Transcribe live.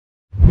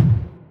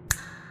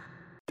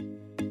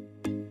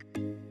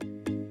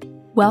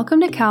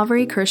Welcome to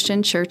Calvary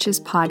Christian Church's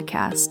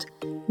podcast.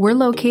 We're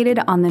located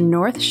on the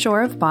North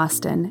Shore of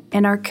Boston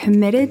and are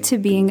committed to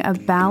being a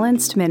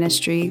balanced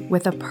ministry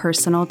with a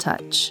personal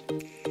touch.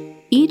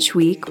 Each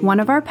week, one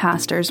of our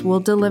pastors will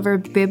deliver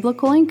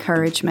biblical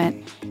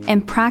encouragement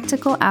and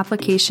practical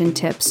application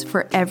tips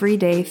for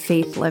everyday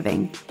faith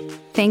living.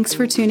 Thanks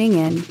for tuning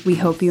in. We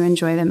hope you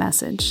enjoy the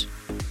message.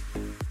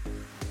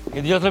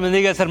 Que Dios les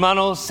bendiga,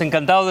 hermanos.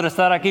 Encantado de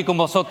estar aquí con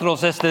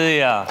vosotros este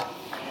día.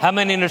 How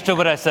many understood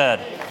what I said?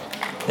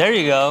 There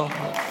you go.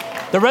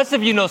 The rest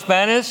of you know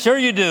Spanish? Sure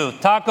you do.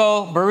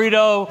 Taco,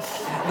 burrito,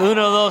 uno,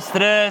 dos,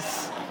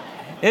 tres.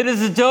 It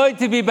is a joy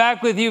to be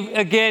back with you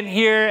again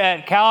here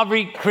at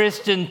Calvary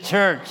Christian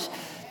Church.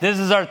 This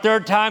is our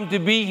third time to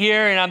be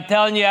here, and I'm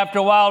telling you, after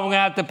a while, we're going to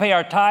have to pay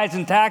our tithes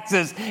and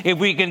taxes if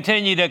we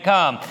continue to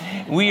come.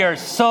 We are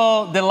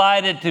so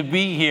delighted to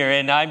be here,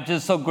 and I'm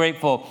just so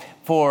grateful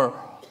for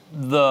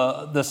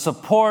the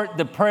support,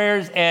 the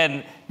prayers,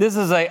 and this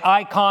is an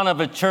icon of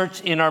a church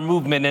in our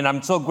movement, and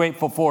I'm so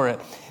grateful for it.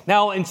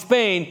 Now, in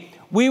Spain,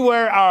 we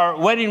wear our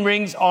wedding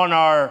rings on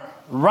our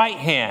right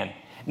hand.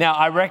 Now,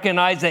 I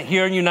recognize that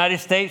here in the United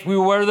States, we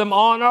wear them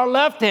on our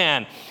left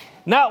hand.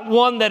 Not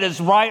one that is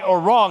right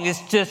or wrong,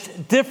 it's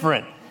just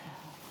different.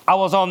 I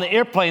was on the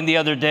airplane the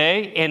other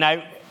day, and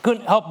I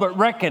couldn't help but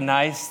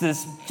recognize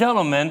this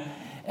gentleman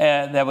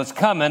that was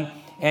coming,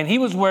 and he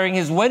was wearing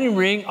his wedding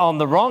ring on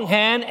the wrong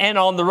hand and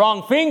on the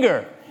wrong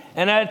finger.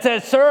 And I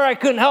said, "Sir, I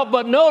couldn't help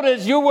but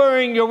notice you're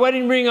wearing your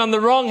wedding ring on the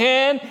wrong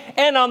hand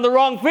and on the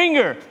wrong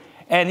finger."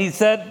 And he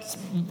said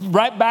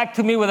right back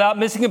to me without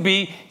missing a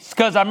beat, "It's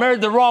because I married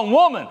the wrong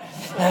woman."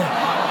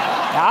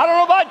 I don't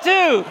know about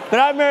you, but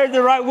I married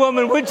the right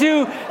woman. Would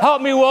you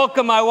help me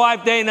welcome my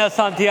wife, Dana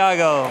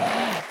Santiago?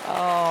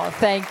 Oh,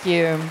 thank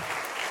you.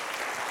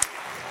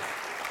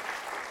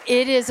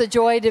 It is a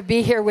joy to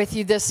be here with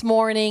you this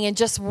morning and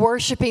just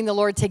worshiping the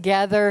Lord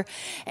together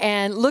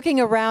and looking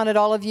around at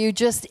all of you,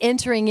 just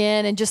entering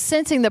in and just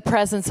sensing the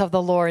presence of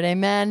the Lord.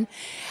 Amen.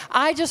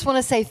 I just want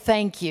to say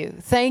thank you.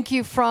 Thank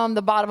you from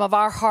the bottom of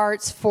our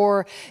hearts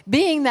for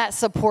being that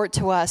support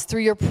to us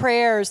through your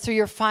prayers, through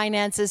your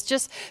finances,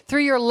 just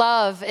through your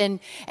love. And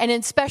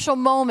in special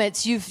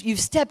moments, you've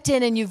stepped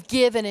in and you've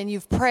given and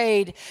you've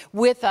prayed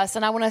with us.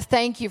 And I want to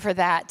thank you for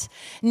that.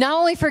 Not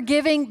only for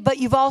giving, but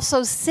you've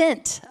also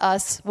sent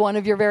us one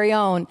of your very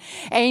own,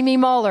 Amy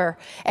Muller.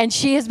 And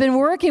she has been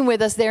working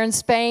with us there in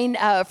Spain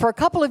for a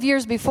couple of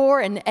years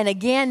before. And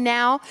again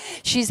now,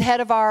 she's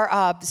head of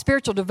our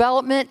spiritual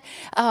development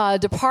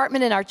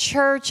department in our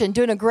church and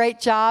doing a great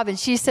job, and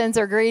she sends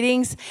her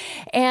greetings.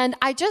 And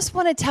I just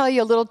want to tell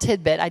you a little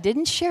tidbit. I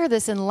didn't share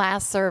this in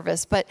last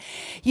service, but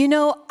you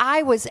know,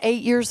 I was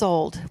 8 years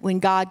old when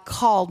God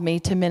called me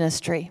to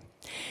ministry.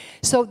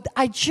 So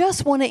I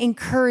just want to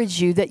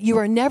encourage you that you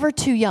are never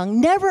too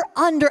young. Never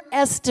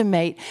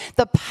underestimate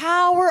the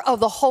power of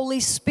the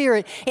Holy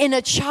Spirit in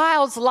a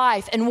child's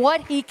life and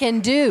what he can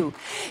do.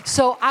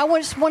 So I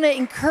just want to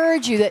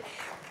encourage you that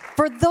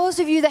for those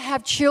of you that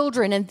have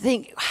children and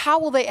think, how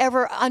will they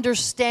ever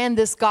understand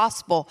this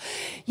gospel?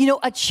 You know,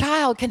 a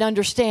child can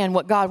understand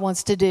what God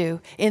wants to do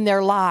in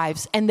their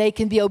lives, and they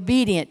can be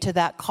obedient to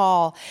that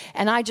call.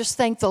 And I just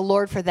thank the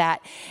Lord for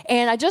that.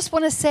 And I just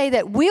want to say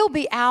that we'll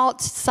be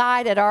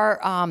outside at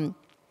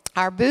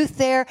our booth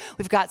there.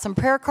 We've got some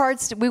prayer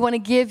cards that we want to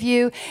give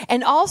you.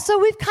 And also,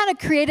 we've kind of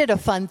created a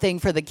fun thing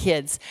for the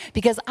kids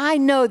because I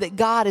know that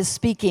God is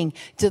speaking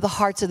to the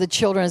hearts of the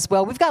children as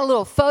well. We've got a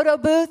little photo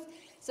booth.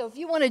 So if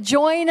you want to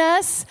join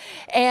us,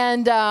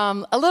 and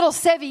a little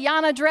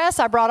Sevillana dress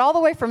I brought all the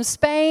way from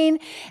Spain,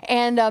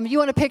 and you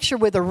want a picture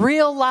with a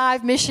real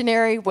live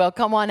missionary, well,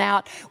 come on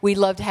out. We'd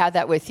love to have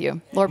that with you.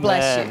 Lord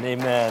bless you.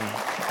 Amen.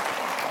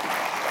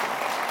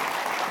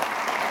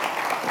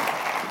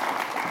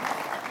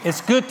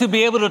 It's good to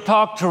be able to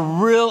talk to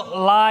real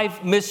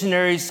live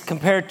missionaries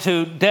compared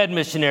to dead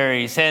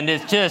missionaries. And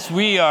it's just,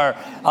 we are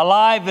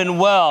alive and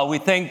well. We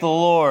thank the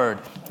Lord.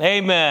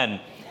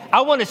 Amen. I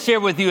want to share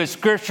with you a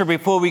scripture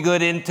before we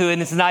get into it.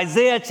 It's in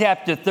Isaiah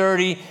chapter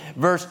 30,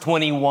 verse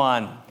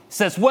 21. It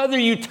says, "Whether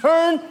you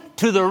turn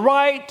to the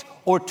right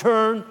or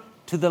turn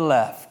to the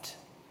left,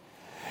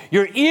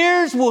 your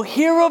ears will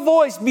hear a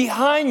voice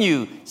behind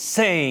you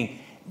saying,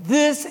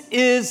 'This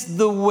is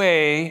the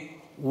way,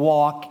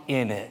 walk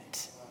in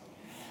it.'"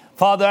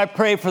 Father, I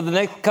pray for the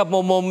next couple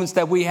of moments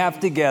that we have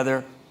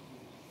together,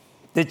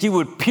 that you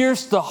would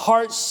pierce the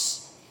hearts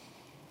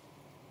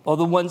or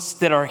the ones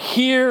that are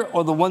here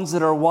or the ones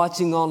that are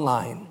watching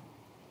online.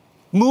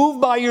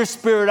 Move by your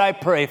Spirit, I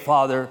pray,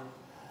 Father.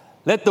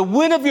 Let the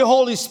wind of your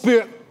Holy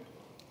Spirit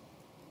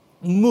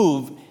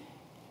move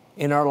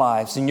in our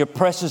lives. In your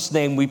precious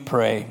name we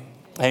pray.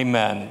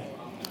 Amen.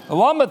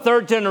 Well, I'm a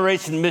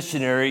third-generation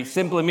missionary,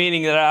 simply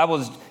meaning that I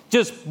was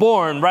just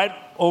born right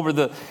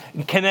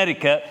in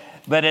Connecticut.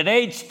 But at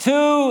age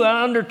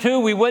under two,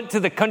 we went to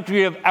the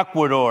country of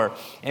Ecuador,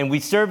 and we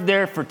served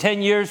there for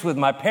 10 years with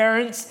my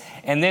parents.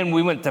 And then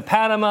we went to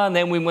Panama, and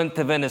then we went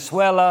to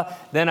Venezuela.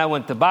 Then I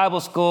went to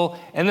Bible school,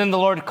 and then the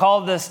Lord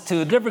called us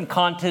to a different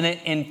continent,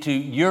 into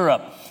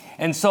Europe.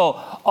 And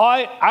so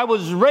I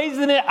was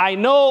raised in it. I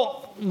know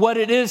what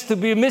it is to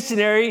be a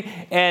missionary,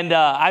 and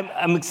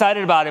I'm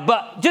excited about it.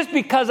 But just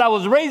because I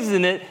was raised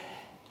in it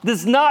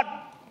does not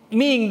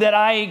mean that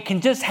I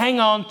can just hang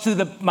on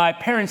to my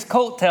parents'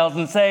 coattails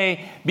and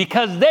say,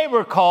 because they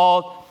were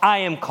called, I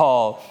am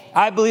called.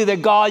 I believe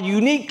that God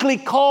uniquely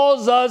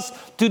calls us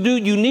to do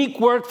unique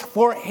work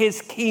for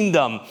his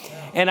kingdom.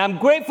 And I'm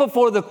grateful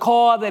for the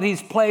call that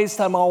he's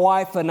placed on my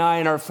wife and I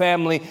and our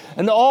family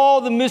and all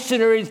the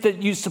missionaries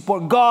that you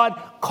support.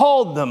 God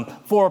called them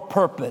for a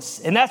purpose.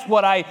 And that's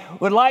what I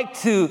would like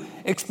to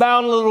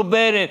expound a little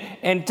bit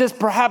and just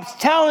perhaps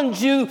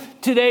challenge you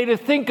today to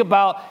think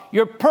about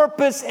your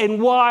purpose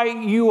and why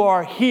you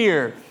are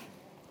here.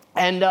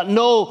 And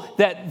know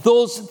that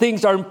those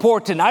things are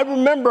important. I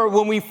remember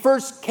when we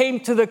first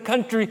came to the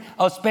country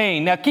of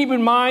Spain. Now, keep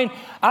in mind,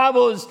 I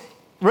was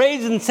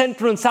raised in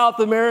Central and South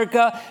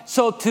America,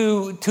 so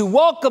to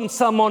welcome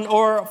someone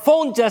or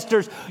phone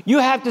gestures, you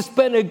have to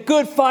spend a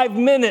good 5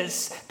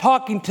 minutes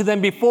talking to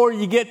them before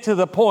you get to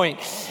the point.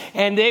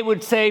 And they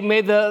would say, may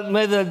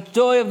the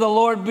joy of the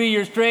Lord be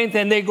your strength,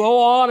 and they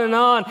go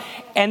on.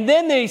 And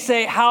then they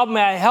say, how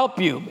may I help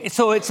you?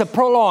 So it's a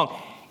prolong.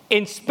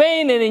 In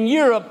Spain and in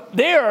Europe,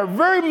 they are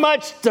very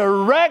much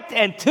direct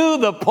and to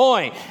the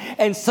point.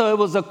 And so it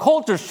was a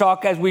culture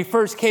shock as we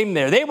first came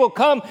there. They will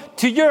come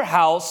to your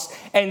house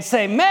and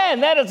say,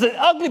 man, that is an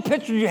ugly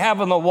picture you have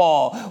on the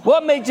wall.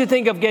 What made you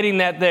think of getting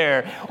that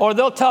there? Or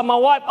they'll tell my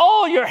wife,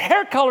 oh, your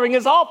hair coloring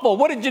is awful.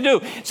 What did you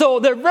do? So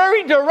they're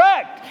very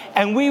direct.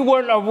 And we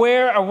weren't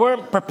aware or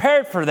weren't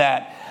prepared for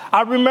that.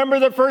 I remember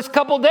the first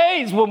couple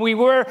days when we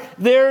were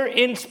there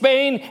in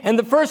Spain, and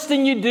the first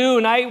thing you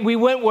do, and we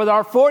went with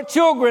our 4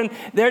 children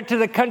there to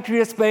the country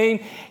of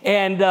Spain,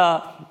 and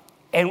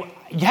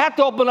you have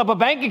to open up a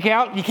bank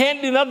account. You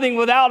can't do nothing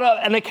without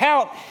an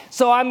account.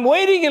 So I'm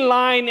waiting in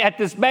line at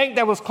this bank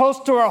that was close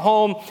to our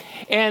home,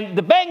 and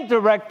the bank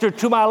director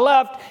to my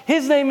left,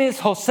 his name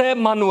is Jose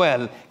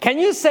Manuel. Can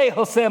you say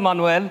Jose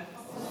Manuel?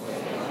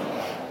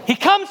 He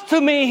comes to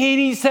me,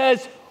 he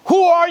says,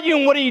 who are you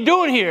and what are you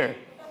doing here?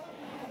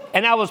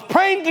 And I was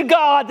praying to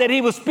God that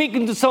he was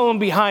speaking to someone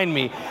behind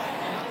me.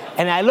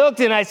 And I looked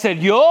and I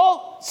said,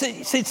 yo,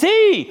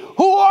 sí,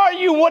 who are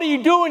you? What are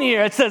you doing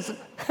here?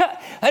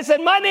 I said,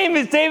 my name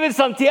is David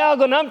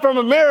Santiago and I'm from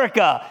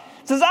America.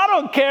 It says, I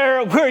don't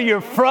care where you're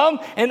from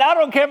and I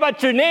don't care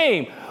about your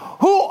name.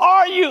 Who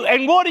are you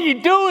and what are you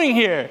doing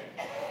here?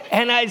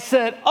 And I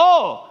said,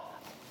 oh,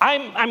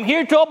 I'm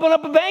here to open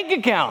up a bank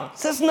account. He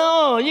says,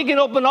 no, you can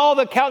open all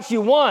the accounts you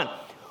want.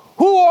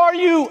 Who are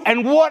you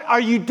and what are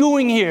you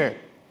doing here?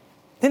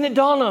 Then it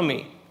dawned on me.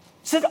 He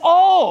said,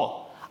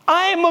 oh,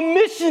 I am a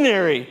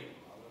missionary.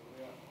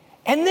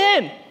 And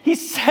then he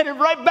said it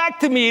right back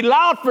to me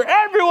loud for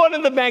everyone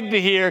in the bank to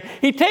hear.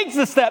 He takes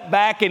a step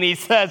back and he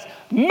says,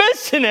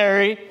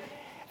 missionary?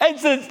 And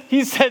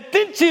he said,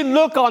 didn't you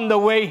look on the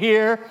way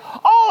here?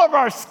 All of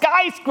our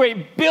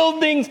skyscraper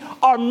buildings,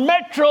 our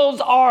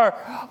metros,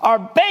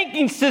 our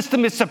banking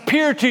system is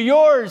superior to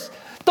yours.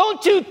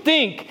 Don't you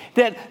think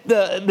that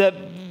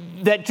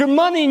that your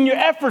money and your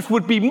efforts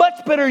would be much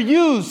better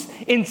used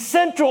in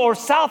Central or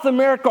South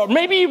America or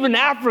maybe even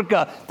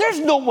Africa? There's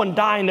no one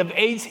dying of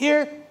AIDS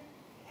here.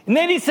 And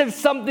then he said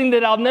something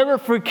that I'll never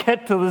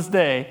forget to this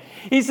day.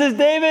 He says,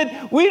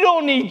 David, we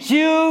don't need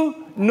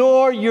you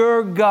nor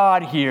your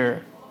God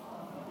here.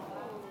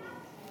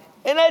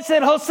 And I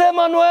said, Jose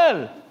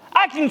Manuel,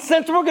 I can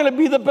sense we're going to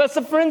be the best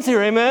of friends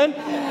here, amen?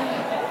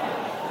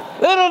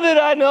 Little did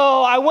I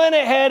know, I went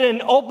ahead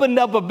and opened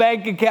up a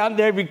bank account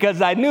there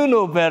because I knew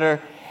no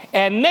better.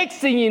 And next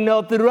thing you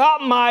know,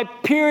 throughout my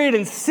period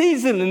and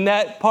season in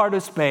that part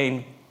of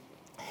Spain,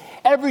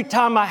 every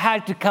time I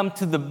had to come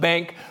to the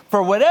bank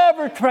for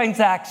whatever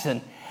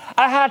transaction,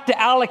 I had to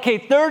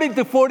allocate 30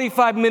 to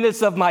 45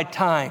 minutes of my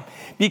time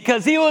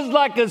because he was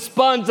like a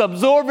sponge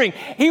absorbing.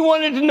 He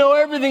wanted to know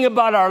everything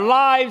about our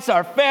lives,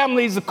 our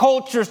families, the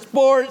culture,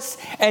 sports,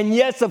 and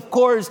yes, of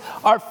course,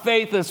 our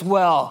faith as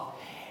well.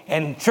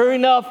 And sure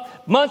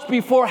enough, months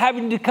before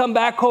having to come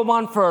back home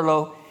on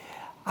furlough,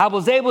 I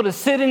was able to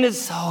sit in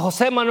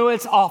Jose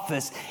Manuel's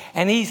office,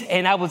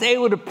 and I was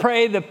able to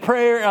pray the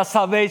prayer of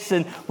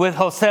salvation with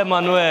Jose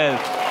Manuel.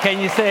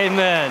 Can you say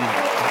amen?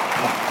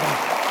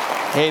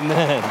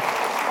 Amen.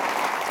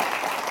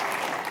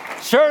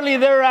 Shortly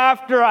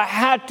thereafter, I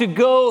had to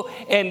go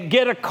and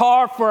get a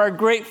car for our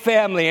great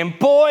family. And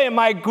boy, am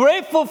I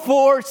grateful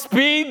for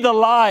Speed the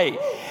Light.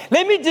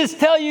 Let me just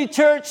tell you,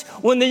 church,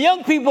 when the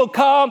young people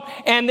come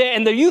and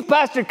the youth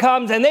pastor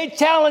comes and they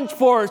challenge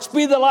for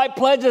Speed the Light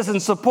pledges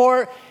and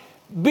support,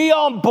 be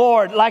on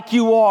board like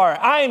you are.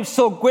 I am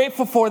so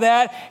grateful for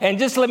that. And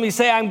just let me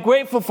say, I'm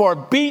grateful for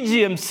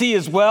BGMC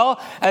as well.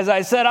 As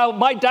I said,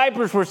 my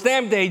diapers were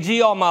stamped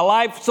AG all my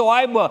life. So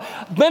I'm a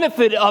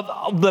benefit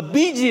of the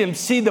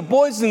BGMC, the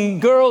Boys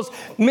and Girls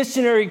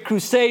Missionary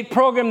Crusade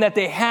program that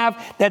they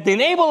have, that they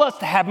enable us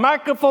to have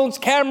microphones,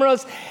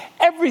 cameras,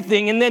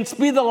 everything. And then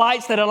Speed the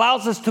Lights that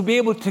allows us to be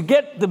able to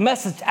get the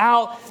message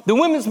out. The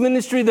women's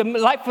ministry, the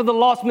Life for the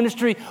Lost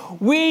ministry,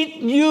 we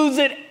use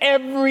it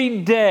every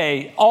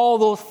day, all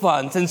those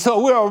funds. And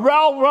so we're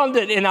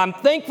well-rounded, and I'm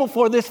thankful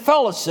for this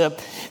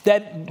fellowship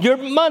that your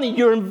money,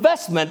 your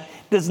investment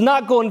does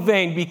not go in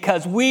vain,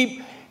 because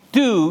we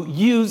do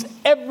use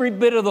every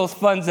bit of those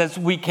funds as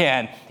we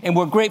can, and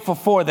we're grateful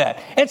for that.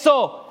 And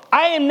so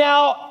I am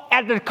now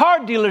at the car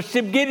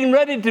dealership getting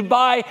ready to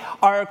buy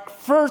our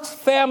first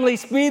family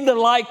Speed the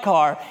Light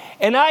car,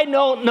 and I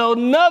don't know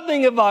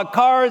nothing about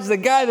cars. The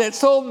guy that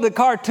sold the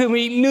car to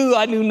me knew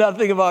I knew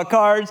nothing about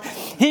cars.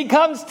 He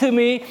comes to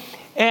me,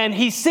 and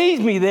he sees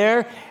me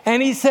there,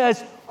 and he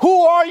says,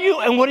 "Who are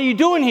you, and what are you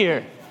doing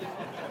here?"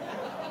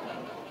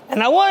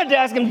 And I wanted to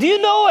ask him, "Do you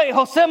know a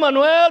Jose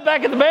Manuel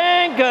back at the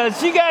bank?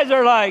 Because you guys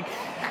are like..."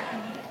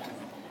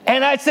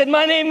 And I said,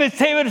 "My name is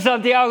David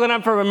Santiago, and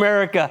I'm from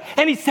America."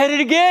 And he said it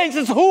again. He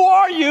says, "Who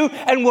are you,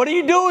 and what are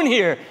you doing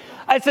here?"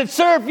 I said,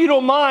 "Sir, if you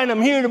don't mind,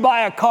 I'm here to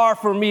buy a car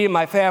for me and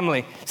my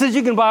family." He says,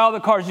 "You can buy all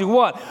the cars you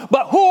want.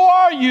 But who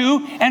are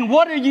you, and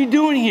what are you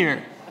doing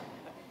here?"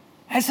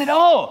 I said,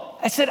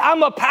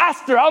 "I'm a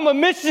pastor. I'm a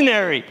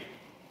missionary."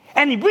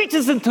 And he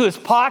reaches into his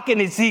pocket,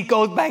 and he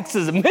goes back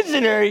to the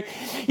missionary.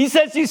 He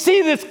says, "You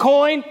see this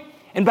coin?"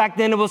 And back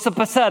then it was a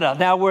peseta.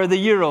 Now we're the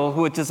euro,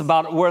 which is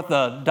about worth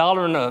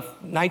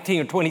 $1.19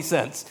 or 20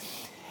 cents.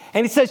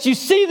 And he says, "You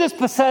see this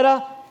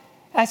peseta?"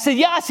 I said,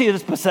 "Yeah, I see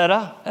this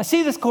peseta." "I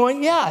see this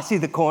coin?" "Yeah, I see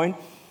the coin."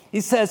 He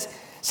says,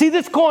 "See,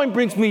 this coin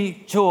brings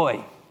me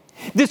joy.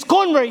 This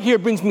coin right here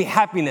brings me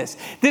happiness.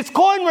 This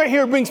coin right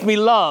here brings me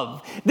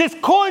love. This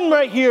coin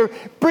right here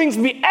brings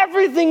me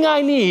everything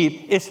I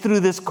need is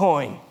through this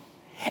coin.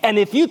 And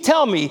if you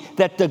tell me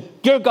that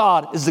your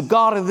God is the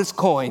God of this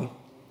coin,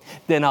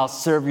 then I'll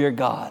serve your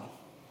God."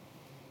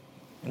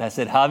 And I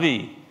said,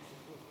 "Javi,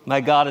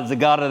 my God is the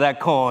God of that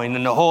coin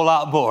and a whole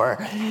lot more."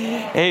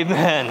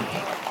 Amen.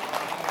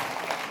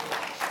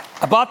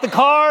 I bought the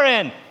car,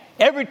 and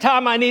every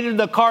time I needed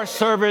the car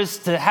service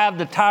to have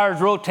the tires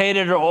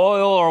rotated or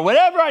oil or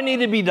whatever I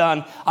needed to be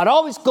done, I'd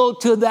always go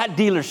to that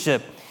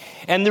dealership.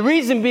 And the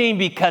reason being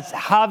because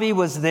Javi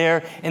was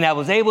there, and I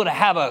was able to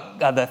have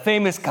the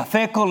famous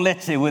café con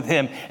leche with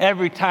him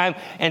every time.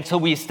 And so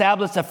we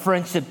established a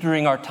friendship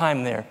during our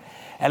time there.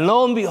 And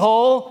lo and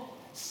behold,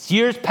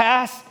 years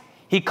pass.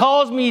 He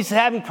calls me. He's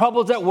having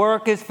troubles at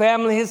work, his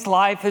family, his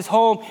life, his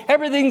home.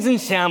 Everything's in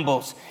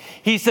shambles.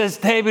 He says,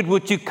 "David,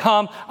 would you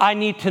come? I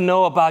need to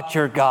know about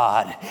your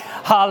God."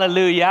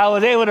 Hallelujah. I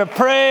was able to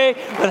pray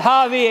with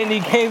Javi, and he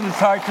gave his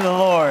heart to the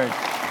Lord.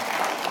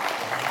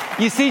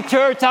 You see,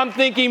 church, I'm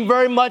thinking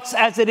very much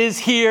as it is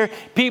here.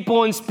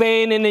 People in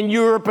Spain and in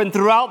Europe and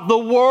throughout the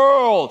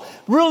world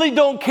really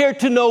don't care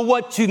to know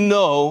what you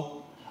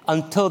know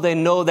until they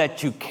know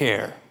that you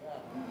care.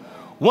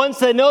 Once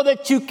they know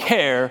that you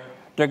care,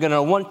 they're going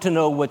to want to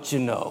know what you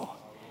know.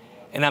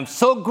 And I'm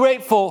so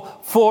grateful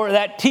for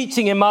that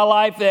teaching in my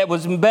life that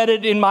was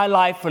embedded in my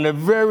life from a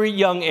very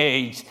young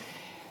age.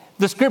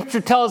 The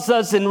scripture tells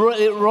us in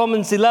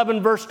Romans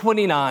 11, verse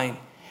 29,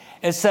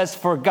 it says,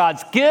 "For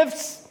God's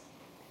gifts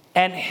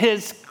and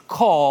his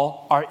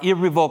call are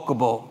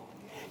irrevocable."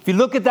 If you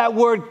look at that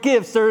word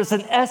gifts, there is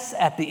an S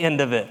at the end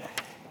of it.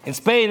 In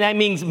Spain, that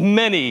means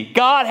many.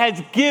 God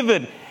has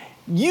given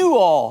you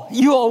all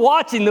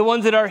watching, the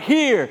ones that are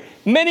here,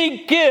 many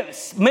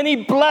gifts, many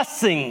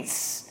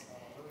blessings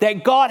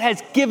that God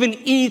has given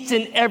each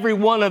and every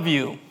one of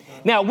you.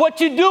 Now, what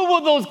you do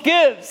with those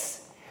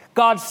gifts,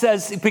 God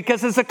says,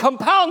 because it's a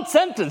compound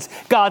sentence,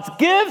 God's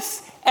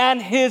gifts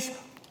and his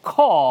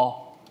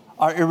call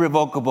are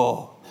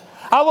irrevocable.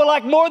 I would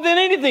like more than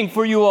anything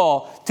for you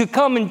all to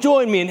come and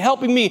join me in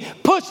helping me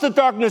push the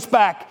darkness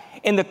back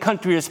in the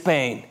country of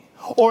Spain,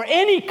 or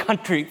any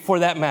country for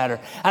that matter.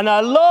 And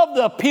I love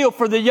the appeal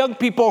for the young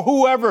people,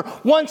 whoever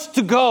wants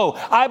to go.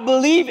 I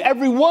believe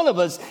every one of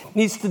us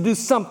needs to do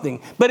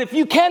something. But if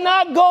you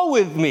cannot go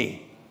with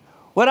me,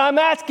 what I'm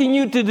asking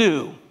you to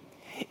do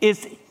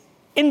is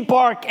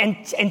embark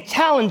and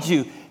challenge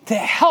you to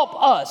help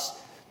us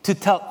to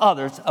tell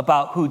others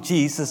about who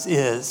Jesus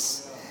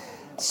is.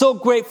 So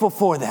grateful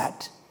for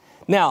that.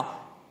 Now,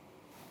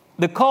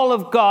 the call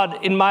of God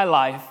in my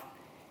life,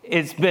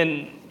 it's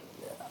been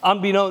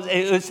unbeknownst,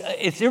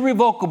 it's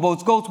irrevocable.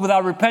 It goes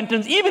without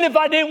repentance. Even if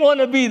I didn't want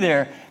to be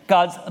there,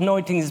 God's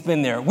anointing has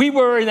been there. We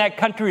were in that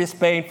country of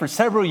Spain for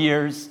several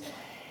years,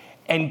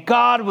 and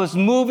God was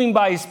moving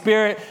by his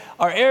Spirit.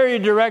 Our area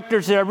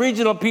directors and our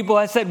regional people,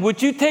 I said, "Would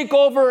you take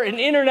over an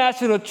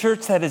international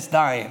church that is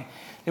dying?"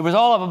 There was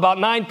all of about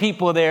 9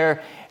 people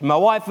there, and my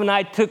wife and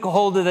I took a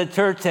hold of the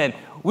church, and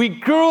we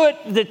grew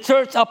the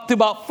church up to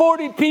about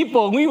 40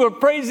 people. And we were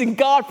praising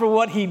God for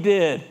what he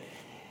did.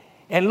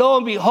 And lo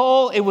and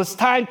behold, it was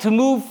time to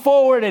move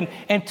forward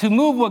and to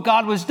move what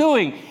God was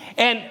doing.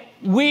 And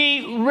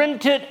we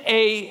rented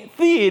a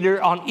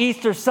theater on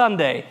Easter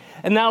Sunday.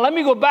 And now let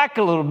me go back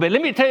a little bit.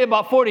 Let me tell you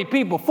about 40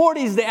 people.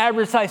 40 is the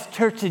average size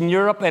church in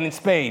Europe and in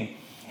Spain.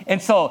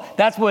 And so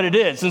that's what it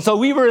is. And so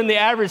we were in the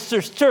average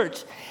church.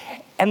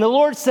 And the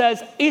Lord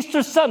says,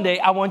 "Easter Sunday,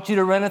 I want you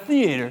to rent a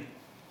theater."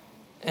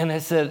 And I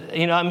said,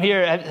 I'm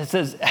here. It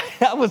says,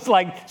 I was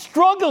like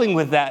struggling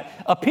with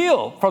that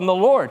appeal from the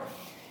Lord.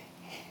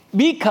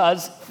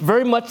 Because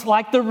very much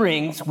like the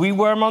rings, we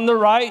wear them on the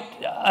right,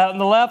 on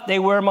the left, they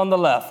wear them on the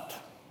left.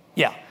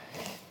 Yeah.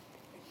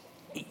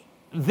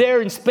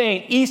 There in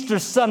Spain, Easter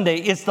Sunday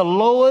is the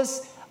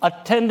lowest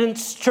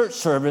attendance church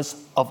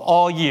service of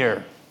all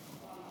year.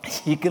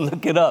 You can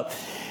look it up.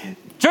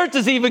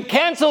 Churches even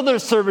cancel their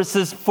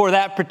services for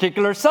that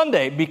particular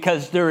Sunday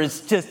because there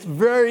is just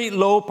very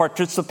low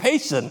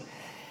participation.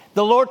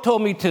 The Lord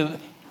told me to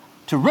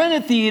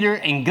rent a theater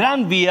in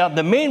Gran Via,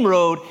 the main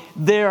road,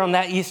 there on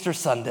that Easter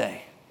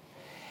Sunday.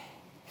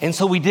 And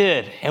so we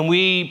did, and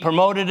we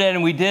promoted it,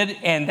 and we did,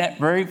 and that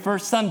very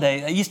first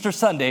Sunday, Easter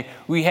Sunday,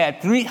 we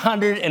had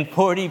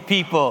 340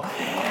 people.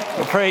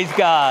 Praise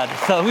God.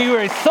 So we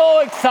were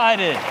so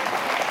excited.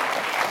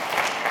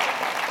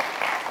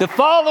 The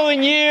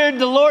following year,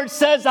 the Lord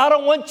says, I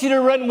don't want you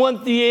to rent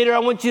one theater, I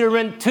want you to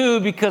rent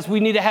two, because we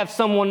need to have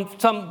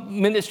some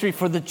ministry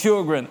for the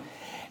children.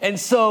 And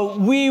so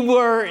we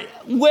were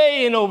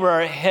way in over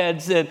our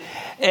heads,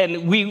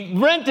 and we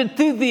rented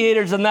 2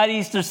 theaters on that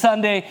Easter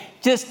Sunday.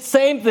 Just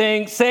same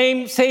thing,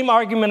 same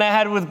argument I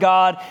had with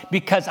God,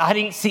 because I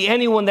didn't see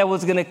anyone that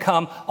was going to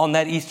come on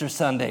that Easter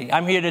Sunday.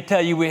 I'm here to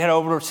tell you we had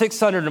over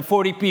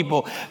 640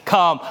 people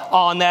come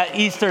on that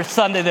Easter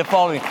Sunday the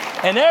following.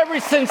 And ever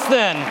since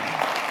then,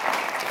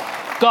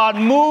 God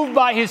moved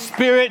by His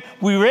Spirit.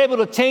 We were able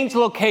to change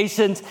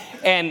locations,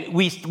 and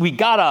we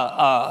got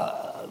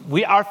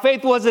our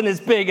faith wasn't as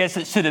big as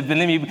it should have been.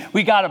 I mean,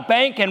 we got a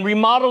bank and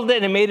remodeled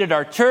it and made it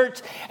our church.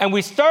 And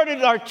we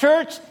started our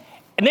church.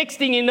 And next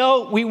thing you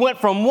know, we went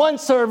from 1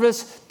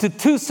 service to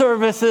 2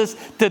 services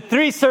to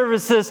 3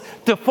 services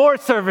to 4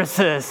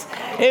 services.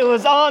 It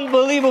was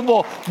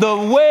unbelievable, the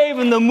wave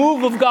and the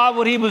move of God,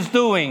 what He was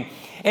doing.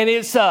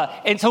 And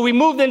so we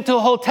moved into a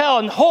hotel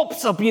in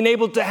hopes of being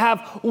able to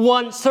have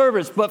 1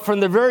 service. But from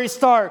the very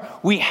start,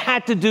 we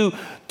had to do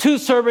 2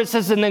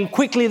 services, and then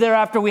quickly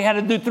thereafter, we had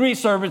to do 3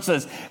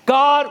 services.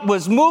 God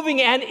was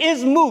moving and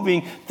is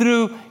moving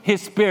through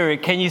His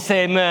Spirit. Can you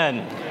say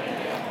amen?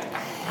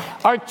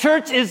 Our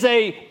church is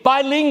a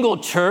bilingual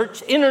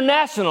church,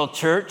 international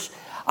church.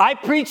 I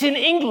preach in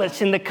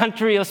English in the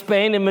country of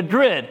Spain, in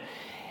Madrid.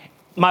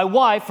 My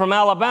wife from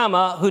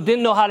Alabama, who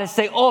didn't know how to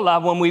say hola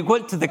when we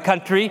went to the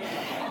country,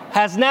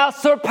 has now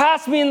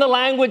surpassed me in the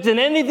language, and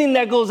anything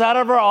that goes out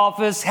of our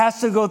office has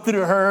to go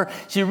through her.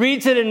 She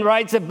reads it and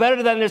writes it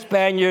better than the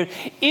Spaniard.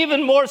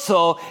 Even more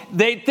so,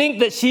 they think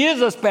that she is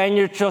a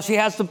Spaniard, so she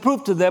has to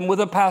prove to them with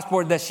a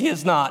passport that she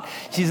is not.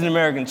 She's an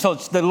American. So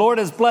the Lord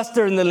has blessed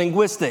her in the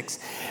linguistics.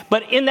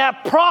 But in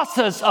that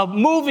process of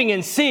moving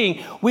and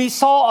seeing, we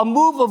saw a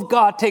move of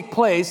God take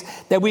place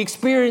that we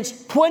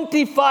experienced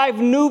 25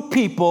 new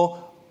people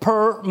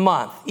per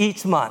month,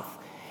 each month.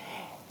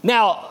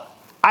 Now,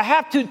 I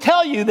have to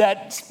tell you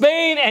that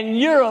Spain and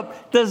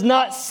Europe does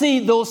not see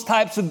those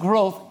types of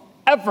growth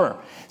ever.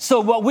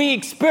 So what we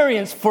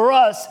experienced for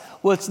us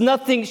was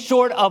nothing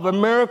short of a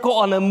miracle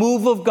on a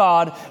move of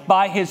God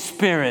by His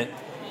Spirit.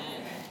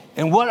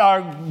 And what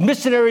our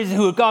missionaries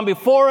who have gone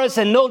before us,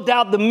 and no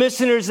doubt the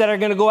missionaries that are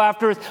going to go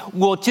after us,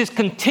 will just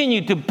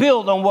continue to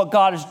build on what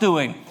God is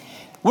doing.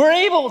 We're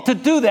able to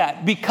do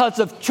that because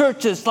of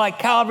churches like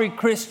Calvary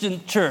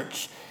Christian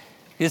Church.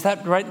 Is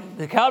that right?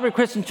 The Calvary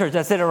Christian Church.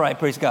 I said it right.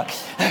 Praise God.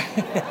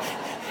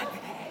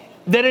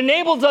 That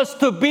enables us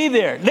to be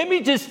there. Let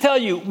me just tell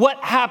you what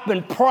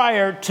happened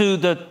prior to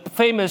the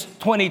famous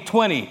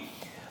 2020.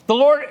 The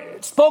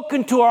Lord spoke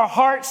into our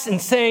hearts and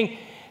saying,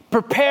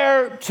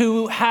 prepare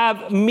to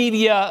have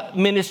media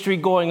ministry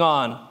going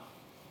on.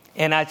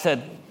 And I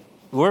said,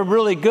 we're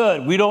really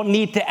good. We don't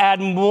need to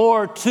add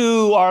more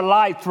to our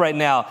life right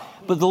now.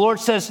 But the Lord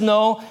says,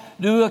 no.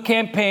 Do a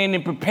campaign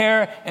and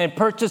prepare and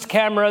purchase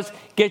cameras.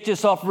 Get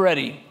yourself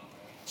ready.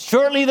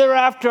 Shortly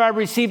thereafter, I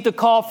received a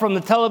call from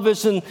the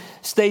television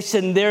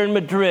station there in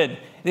Madrid.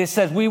 They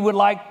said, we would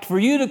like for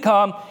you to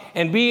come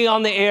and be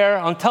on the air,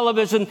 on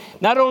television,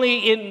 not only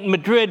in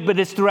Madrid, but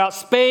it's throughout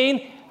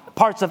Spain,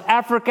 parts of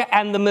Africa,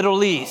 and the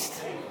Middle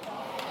East.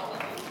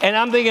 And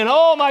I'm thinking,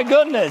 oh my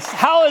goodness,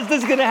 how is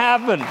this going to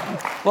happen?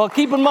 Well,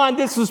 keep in mind,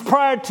 this was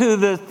prior to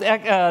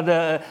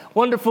the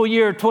wonderful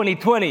year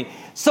 2020.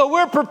 So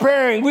we're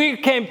preparing, we're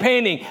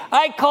campaigning.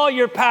 I call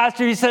your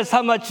pastor, he says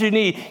how much you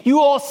need.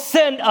 You all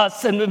send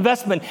us an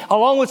investment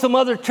along with some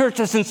other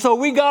churches. And so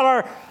we got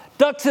our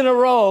ducks in a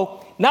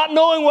row, not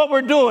knowing what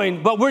we're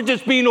doing, but we're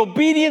just being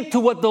obedient to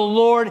what the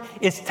Lord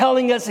is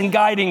telling us and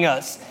guiding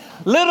us.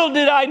 Little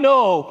did I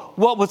know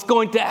what was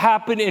going to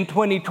happen in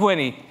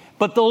 2020.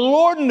 But the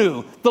Lord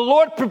knew. The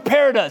Lord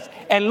prepared us.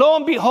 And lo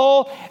and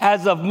behold,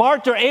 as of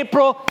March or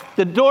April,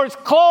 the doors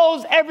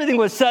closed. Everything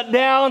was shut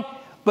down.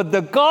 But the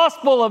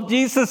gospel of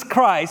Jesus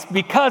Christ,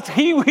 because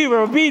we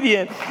were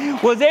obedient,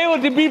 was able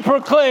to be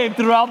proclaimed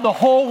throughout the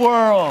whole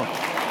world.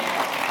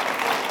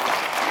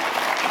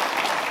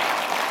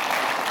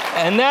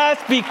 And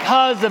that's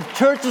because of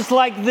churches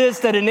like this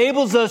that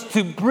enables us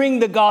to bring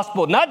the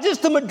gospel, not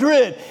just to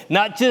Madrid,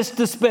 not just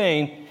to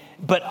Spain,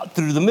 but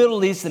through the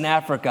Middle East and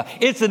Africa.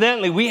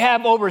 Incidentally, we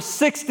have over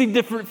 50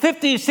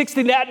 or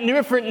 60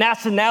 different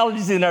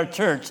nationalities in our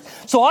church.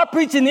 So I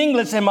preach in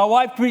English and my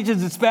wife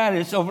preaches in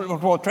Spanish.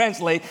 We'll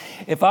translate.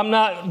 If I'm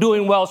not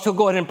doing well, she'll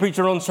go ahead and preach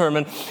her own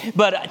sermon.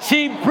 But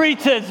she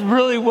preaches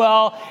really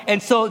well.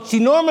 And so she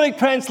normally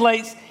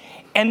translates,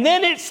 and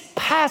then it's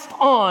passed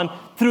on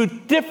through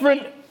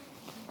different.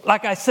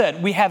 Like I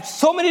said, we have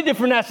so many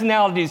different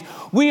nationalities.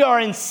 We are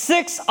in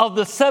 6 of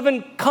the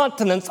 7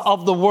 continents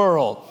of the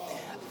world.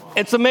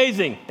 It's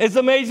amazing. It's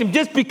amazing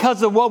just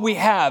because of what we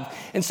have.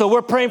 And so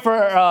we're praying for,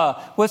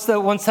 what's the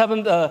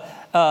 1/7?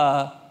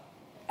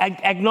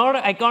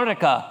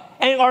 Antarctica.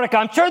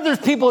 I'm sure there's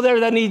people there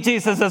that need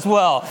Jesus as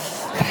well.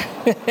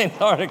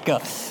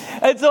 Antarctica.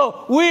 And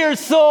so we are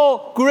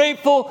so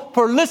grateful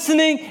for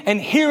listening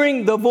and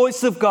hearing the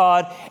voice of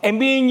God and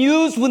being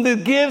used with the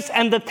gifts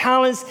and the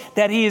talents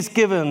that he has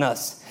given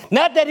us.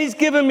 Not that he's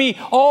given me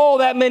all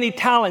that many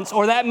talents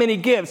or that many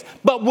gifts,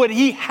 but what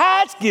he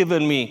has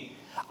given me,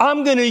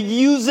 I'm going to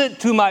use it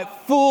to my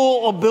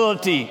full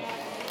ability.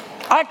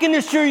 I can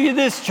assure you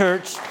this,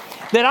 church,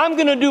 that I'm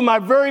going to do my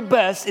very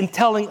best in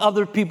telling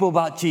other people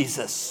about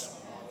Jesus.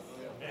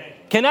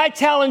 Can I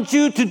challenge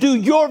you to do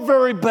your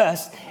very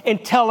best in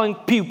telling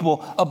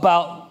people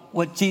about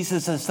what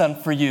Jesus has done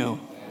for you?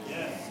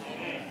 Yes.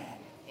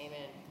 Amen.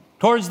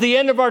 Towards the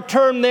end of our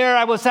term there,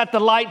 I was at the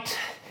light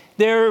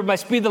there, my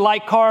Speed the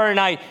Light car, and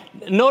I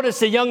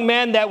noticed a young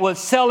man that was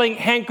selling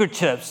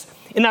handkerchiefs.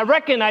 And I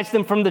recognized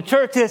him from the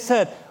church. He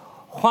said,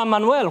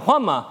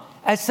 Juanma.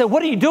 I said,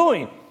 what are you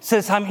doing? He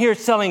says, I'm here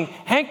selling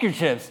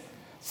handkerchiefs. I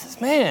says,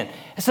 man.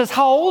 I says,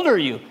 how old are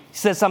you? He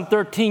says, I'm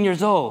 13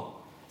 years old.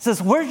 He says,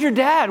 where's your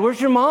dad?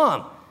 Where's your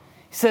mom?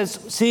 He says,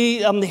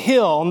 see, on the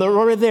hill, on the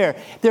road there.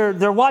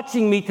 They're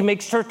watching me to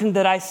make certain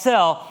that I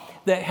sell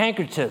the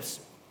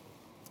handkerchiefs.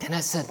 And I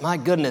said, my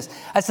goodness.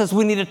 I says,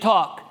 we need to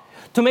talk.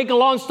 To make a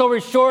long story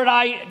short,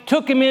 I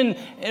took him in,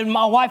 and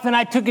my wife and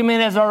I took him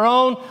in as our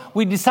own.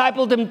 We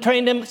discipled him,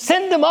 trained him,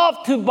 sent him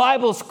off to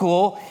Bible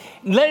school.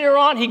 Later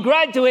on, he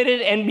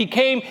graduated and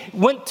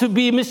went to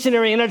be a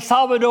missionary in El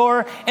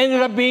Salvador, ended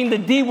up being the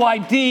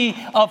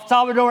DYD of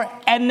Salvador,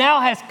 and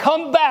now has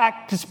come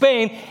back to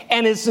Spain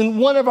and is in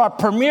one of our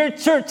premier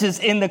churches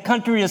in the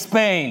country of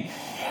Spain.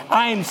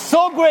 I am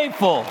so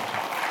grateful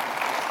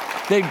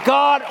that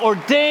God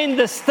ordained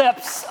the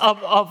steps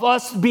of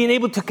us being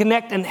able to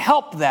connect and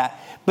help that.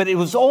 But it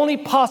was only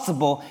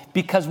possible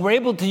because we're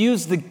able to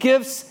use the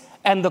gifts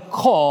and the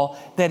call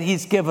that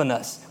he's given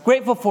us.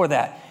 Grateful for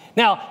that.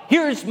 Now,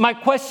 here's my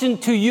question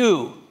to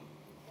you.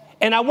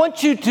 And I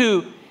want you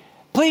to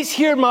please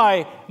hear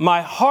my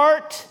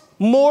heart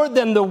more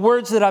than the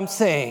words that I'm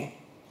saying.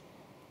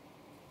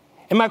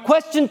 And my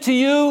question to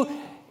you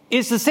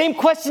is the same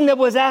question that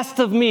was asked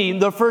of me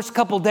the first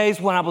couple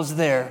days when I was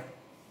there.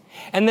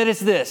 And that is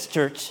this,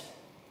 church.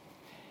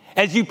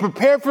 As you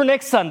prepare for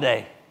next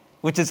Sunday,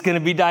 which is going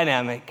to be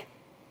dynamic,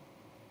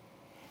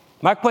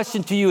 my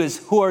question to you is,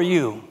 who are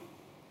you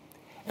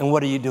and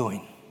what are you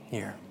doing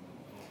here?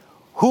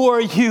 Who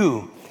are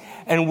you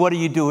and what are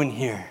you doing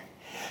here?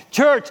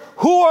 Church,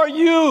 who are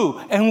you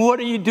and what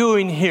are you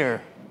doing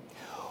here?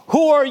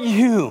 Who are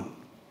you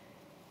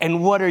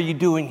and what are you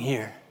doing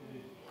here?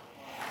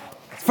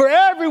 For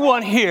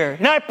everyone here,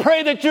 and I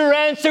pray that your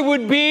answer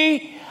would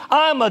be,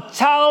 I'm a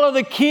child of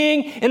the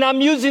King, and I'm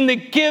using the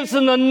gifts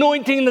and the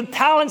anointing, the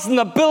talents and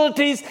the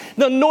abilities,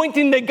 the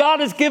anointing that God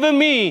has given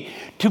me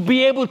to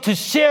be able to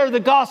share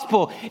the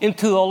gospel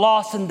into the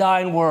lost and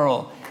dying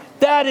world.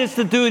 That is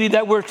the duty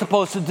that we're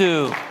supposed to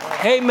do.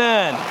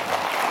 Amen.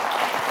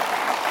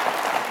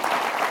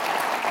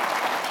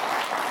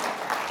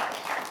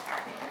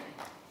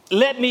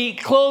 Let me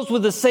close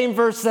with the same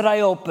verse that I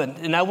opened,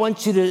 and I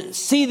want you to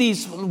see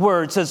these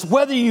words. It says,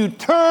 whether you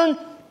turn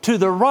to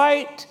the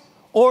right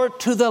or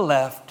to the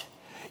left,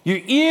 your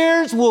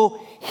ears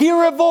will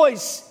hear a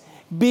voice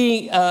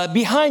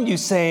behind you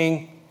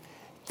saying,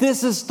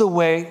 this is the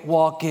way,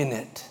 walk in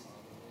it.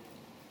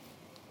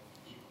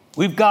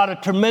 We've got a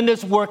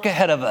tremendous work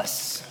ahead of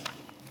us.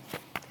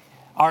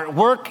 Our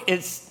work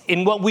is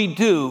in what we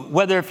do,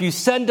 whether if you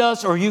send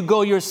us or you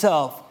go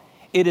yourself,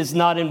 it is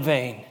not in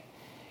vain.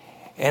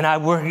 And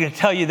we're going to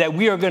tell you that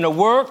we are going to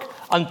work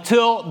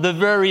until the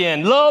very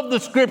end. Love the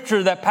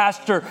scripture that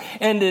Pastor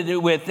ended it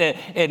with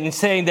and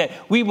saying that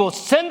we will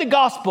send the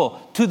gospel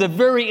to the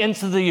very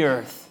ends of the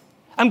earth.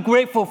 I'm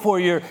grateful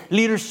for your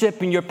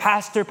leadership and your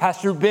pastor,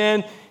 Pastor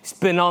Ben. He's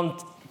been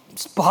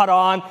spot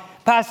on.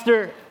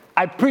 Pastor,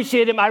 I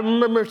appreciate him. I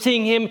remember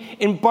seeing him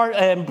in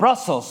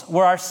Brussels,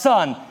 where our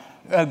son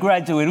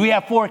graduated. We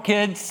have 4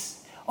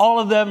 kids. All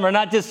of them are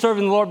not just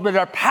serving the Lord, but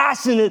are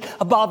passionate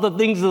about the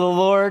things of the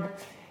Lord.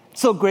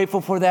 So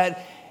grateful for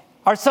that.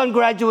 Our son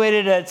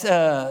graduated at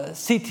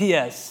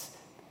CTS,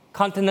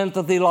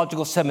 Continental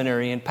Theological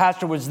Seminary, and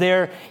Pastor was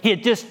there. He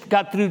had just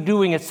got through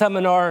doing a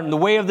seminar in the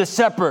Way of the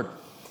Shepherd.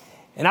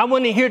 And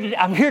I'm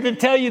here to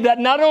tell you that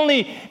not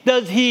only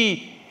does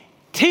he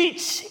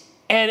teach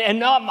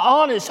and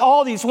honest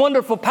all these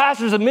wonderful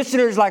pastors and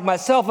missionaries like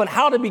myself on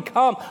how to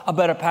become a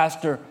better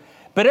pastor,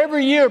 But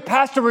every year,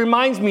 Pastor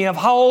reminds me of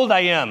how old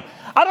I am.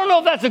 I don't know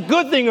if that's a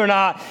good thing or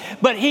not,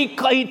 but he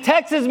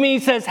texts me, he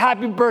says,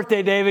 happy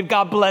birthday, David,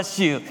 God bless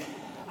you.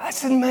 I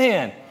said,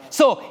 man.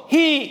 So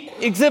he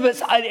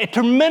exhibits a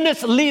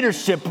tremendous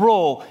leadership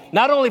role,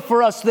 not only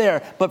for us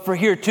there, but for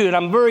here too. And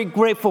I'm very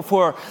grateful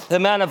for the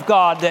man of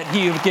God that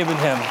he has given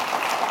him.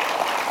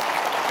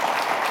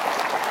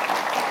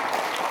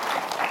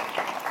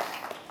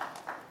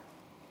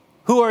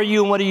 Who are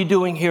you and what are you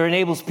doing here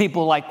enables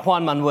people like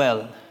Juan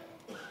Manuel,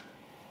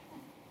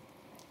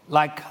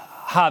 like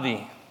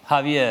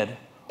Javier,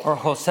 or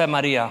Jose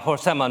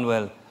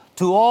Manuel,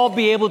 to all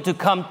be able to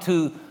come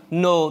to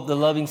know the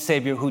loving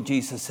Savior who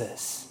Jesus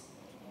is.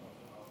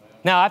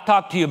 Now, I've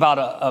talked to you about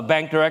a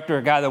bank director,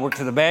 a guy that works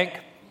at a bank.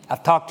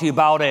 I've talked to you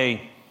about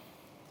a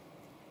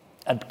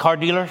car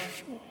dealer.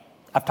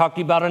 I've talked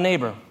to you about a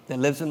neighbor that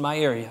lives in my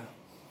area.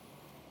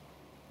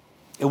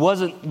 It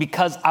wasn't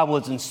because I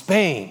was in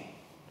Spain.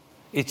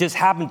 It just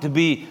happened to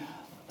be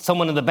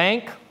someone in the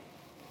bank,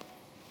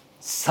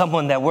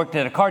 someone that worked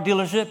at a car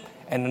dealership,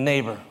 and a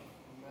neighbor.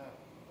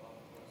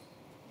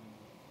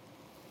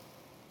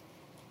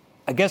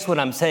 I guess what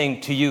I'm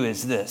saying to you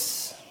is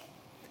this.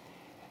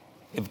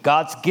 If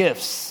God's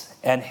gifts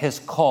and his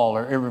call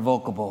are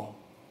irrevocable,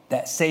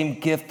 that same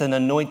gift and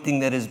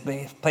anointing that is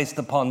placed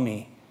upon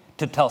me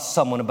to tell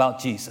someone about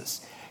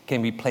Jesus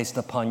can be placed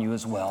upon you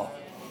as well.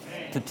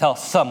 To tell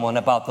someone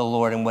about the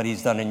Lord and what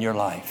he's done in your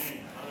life.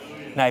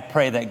 And I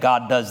pray that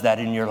God does that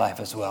in your life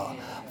as well.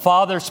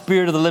 Father,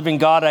 Spirit of the living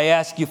God, I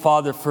ask you,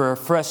 Father, for a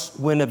fresh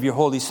wind of your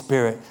Holy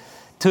Spirit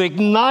to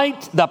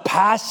ignite the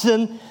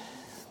passion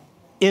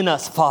in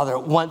us, Father,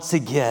 once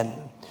again.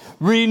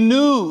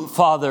 Renew,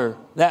 Father,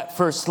 that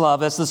first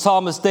love. As the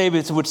psalmist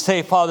David would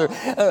say, Father,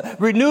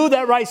 renew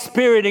that right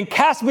spirit and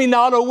cast me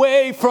not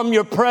away from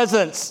your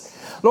presence.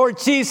 Lord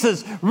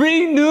Jesus,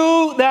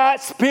 renew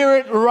that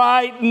spirit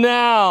right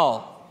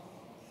now.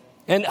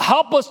 And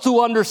help us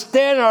to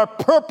understand our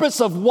purpose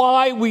of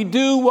why we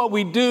do what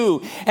we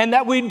do. And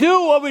that we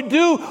do what we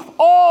do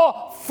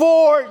all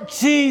for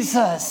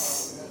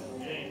Jesus.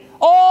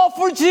 All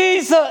for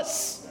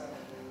Jesus.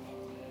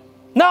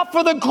 Not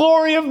for the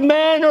glory of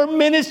man or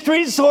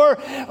ministries or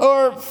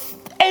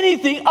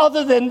anything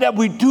other than that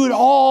we do it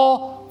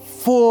all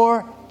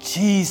for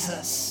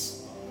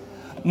Jesus.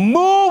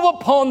 Move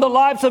upon the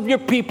lives of your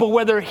people,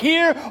 whether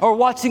here or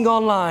watching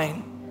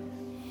online.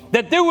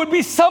 That there would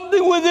be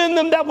something within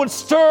them that would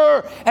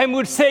stir and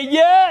would say,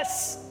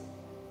 yes,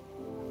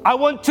 I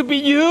want to be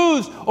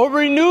used, or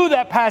renew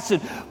that passion.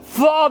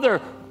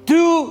 Father,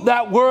 do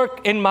that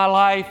work in my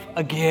life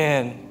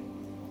again.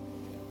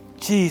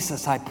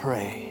 Jesus, I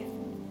pray.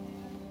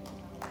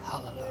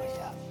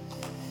 Hallelujah.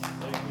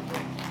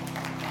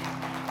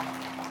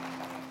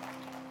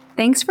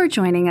 Thanks for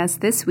joining us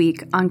this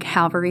week on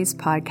Calvary's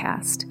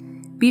podcast.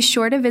 Be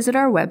sure to visit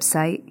our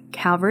website,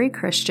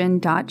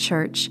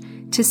 calvarychristian.church,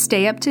 to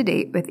stay up to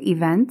date with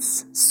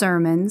events,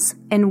 sermons,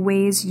 and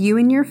ways you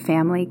and your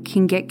family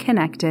can get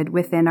connected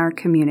within our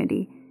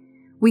community.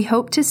 We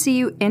hope to see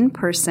you in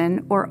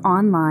person or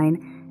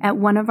online at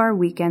one of our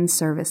weekend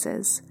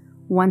services.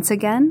 Once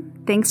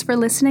again, thanks for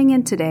listening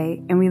in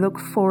today, and we look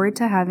forward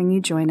to having you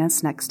join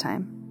us next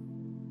time.